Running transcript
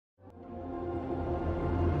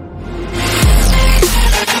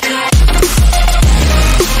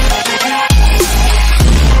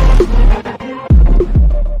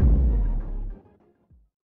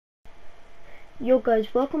Yo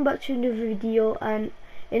guys, welcome back to another video, and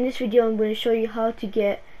in this video I'm going to show you how to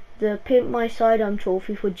get the Pimp My Sidearm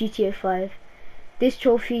trophy for GTA 5. This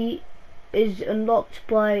trophy is unlocked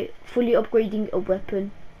by fully upgrading a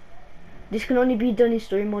weapon. This can only be done in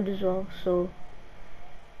story mode as well, so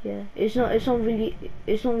yeah, it's not really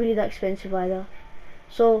that expensive either.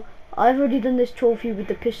 So I've already done this trophy with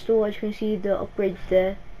the pistol, as you can see the upgrades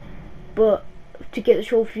there, but to get the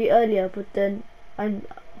trophy earlier, but then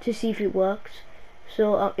to see if it works.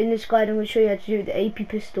 So in this guide I'm going to show you how to do the AP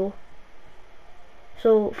pistol.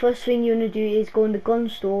 So first thing you want to do is go in the gun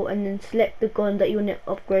store and then select the gun that you want to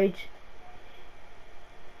upgrade.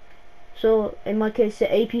 So in my case the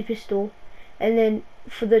AP pistol, and then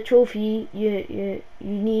for the trophy you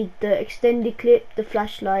need the extended clip, the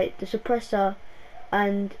flashlight, the suppressor,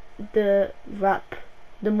 and the wrap,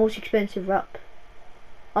 the most expensive wrap.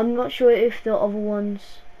 I'm not sure if the other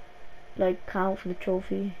ones like count for the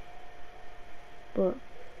trophy, but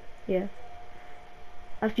yeah,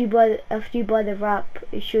 after you buy the wrap,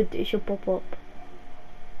 it should pop up,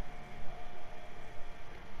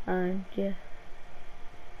 and yeah,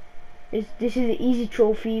 this is an easy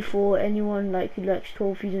trophy for anyone like who likes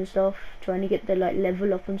trophies and stuff, trying to get the like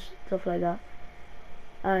level up and stuff like that.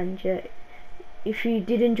 And yeah, if you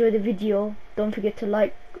did enjoy the video, don't forget to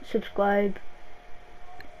like, subscribe,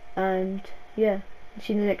 and yeah,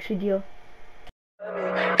 see you in the next video.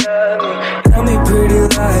 Tell me pretty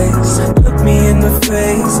lies, look me in the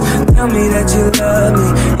face, tell me that you love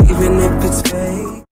me, even if it's fake.